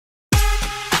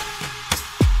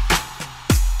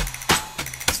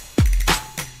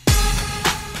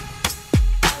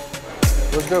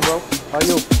good, bro? How are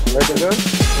you? Everything good?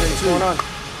 What's going on?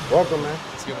 Welcome, man.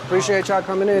 Appreciate y'all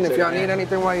coming in. If y'all need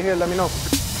anything while you're here, let me know.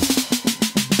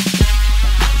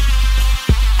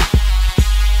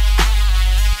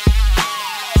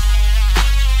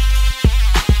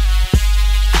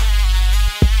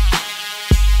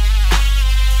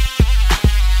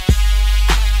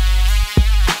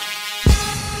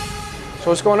 So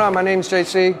what's going on? My name's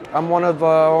JC. I'm one of the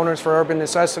owners for Urban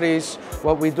Necessities.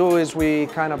 What we do is we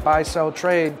kind of buy, sell,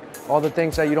 trade all the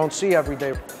things that you don't see every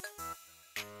day.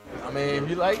 I mean, if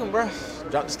you like them, bro,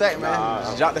 drop the stack, man.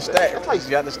 Just drop the stack. That's like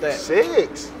drop the stack.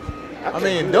 6. I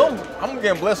mean, I'm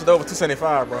getting blessed with over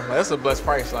 $275, bro. Like, that's a blessed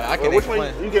price. Like, I can't which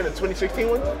complain. one? You getting a 2016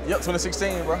 one? Yep,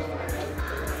 2016, bro.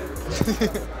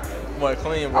 More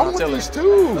clean, bro. I want these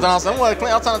too. I'm more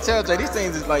clean. I'm trying to tell Jay, these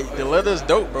things is like, the leather is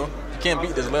dope, bro. You can't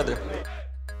beat this leather.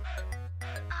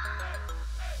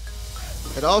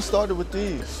 It all started with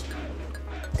these.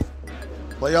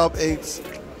 Playoff 8s,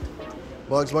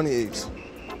 Bugs Bunny 8s.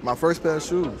 My first pair of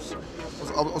shoes.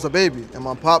 I was a baby, and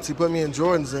my pops, he put me in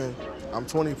Jordans, and I'm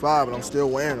 25, and I'm still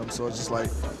wearing them. So it's just like,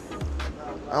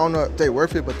 I don't know if they're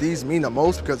worth it, but these mean the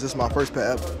most because it's my first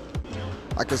pair ever.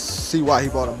 I can see why he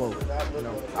bought them both. You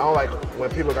know? I don't like when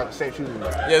people got the same shoes.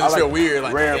 Yeah, it just feel weird,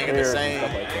 like rare they get the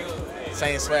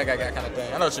same swag I got kind of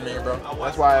thing. I know what you mean, bro.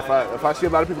 That's why if I see a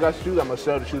lot of people got shoes, I'm gonna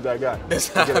sell the shoes that I got. That's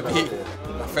how I be.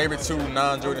 My favorite two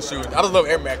non-Jordan shoes. I just love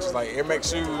Air Maxes, like Air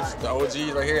Max shoes, the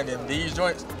OGs right here, and then these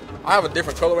joints. I have a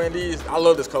different colorway in these. I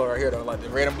love this color right here though. Like the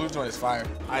red and blue joint is fire.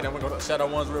 All right, then we're gonna shadow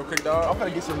ones real quick, dog. I'm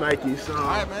gonna get some Nikes. So. All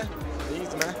right, man.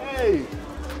 These, man. Hey.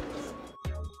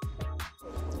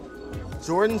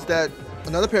 Jordans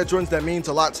another pair of Jordans that means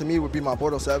a lot to me would be my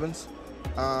Bordeaux 7s.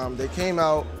 They came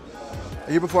out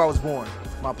a year before I was born.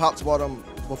 My pops bought them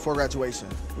before graduation.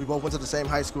 We both went to the same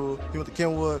high school. He went to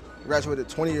Kenwood, graduated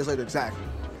 20 years later exactly.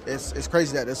 It's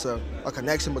crazy that it's a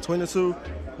connection between the two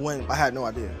when I had no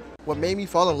idea. What made me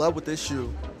fall in love with this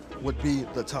shoe would be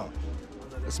the tongue.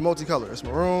 It's multicolor. It's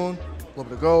maroon, a little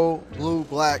bit of gold, blue,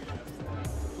 black,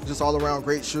 just all around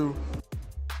great shoe.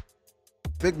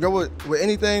 If it can go with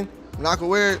anything, and I can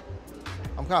wear it,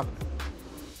 I'm confident.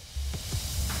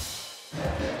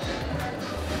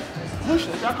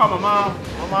 I call my mom.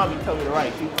 My mom be telling me to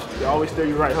write. She always tell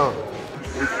you right, huh?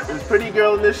 This pretty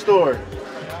girl in this store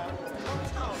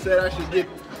said I should get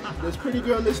this pretty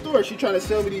girl in this store. She trying to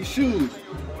sell me these shoes.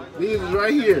 These is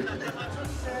right here.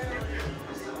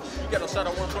 You got no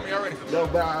shadow one for me already? No,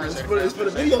 but it's for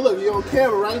the video. Look, you're on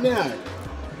camera right now.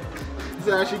 She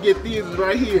said I should get these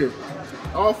right here.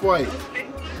 Off-white.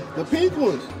 The pink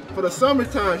ones. For the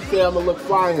summertime, she said I'm gonna look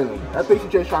fly in them. I think she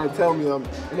just trying to tell me I'm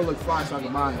gonna look fly so I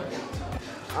can buy them.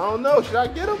 I don't know, should I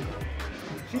get them?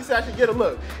 She said I should get them,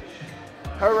 look.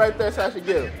 Her right there said I should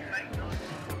get them.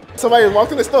 Somebody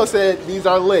walked in the store and said, these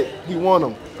are lit, he want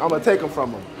them. I'm gonna take them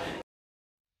from him.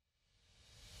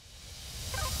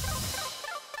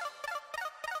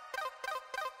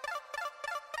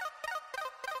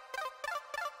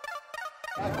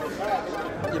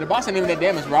 Yeah, the box ain't even that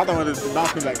damaged, bro. I thought the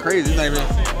box was like crazy. It's not even.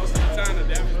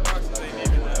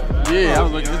 Yeah, I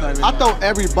was looking. It's not even. I throw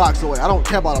every box away. I don't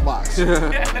care about a box.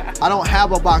 I don't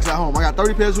have a box at home. I got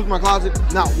 30 pairs of shoes in my closet,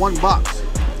 not one box.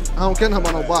 I don't care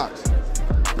about no box.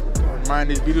 Mind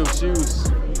these beautiful shoes,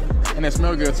 and they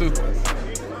smell good too.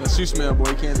 The shoe smell,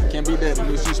 boy, can't beat that. The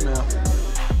new shoe smell.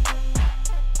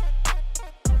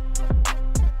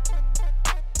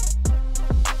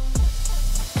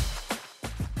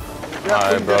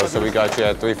 All right, bro, so we got you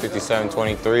at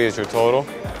 357.23 is your total.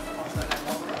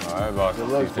 All right, boss. Good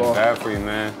luck, been bad for you,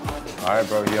 man. All right,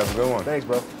 bro, you have a good one. Thanks,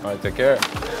 bro. All right, take care.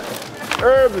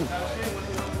 Urban.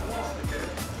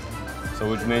 So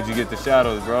what made you get the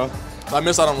shadows, bro? I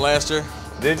missed out on them last year.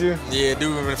 Did you? Yeah,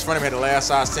 dude in front of me had the last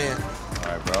size 10. All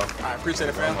right, bro. All right, appreciate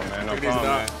it, fam. Man, no Take it easy, problem,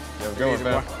 dog. man. You have a good one,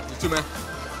 fam. You too, man.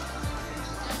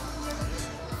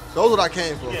 Those are what I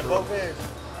came for. Yeah, both pairs.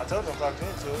 I told them I talked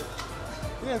into it.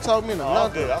 You didn't talk me into I'm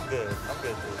nothing. good. I'm good.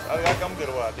 I'm good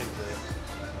at what I do, man.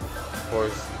 For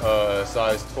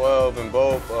size 12 in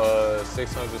both,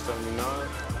 679.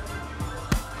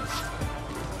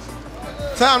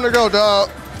 Time to go, dog.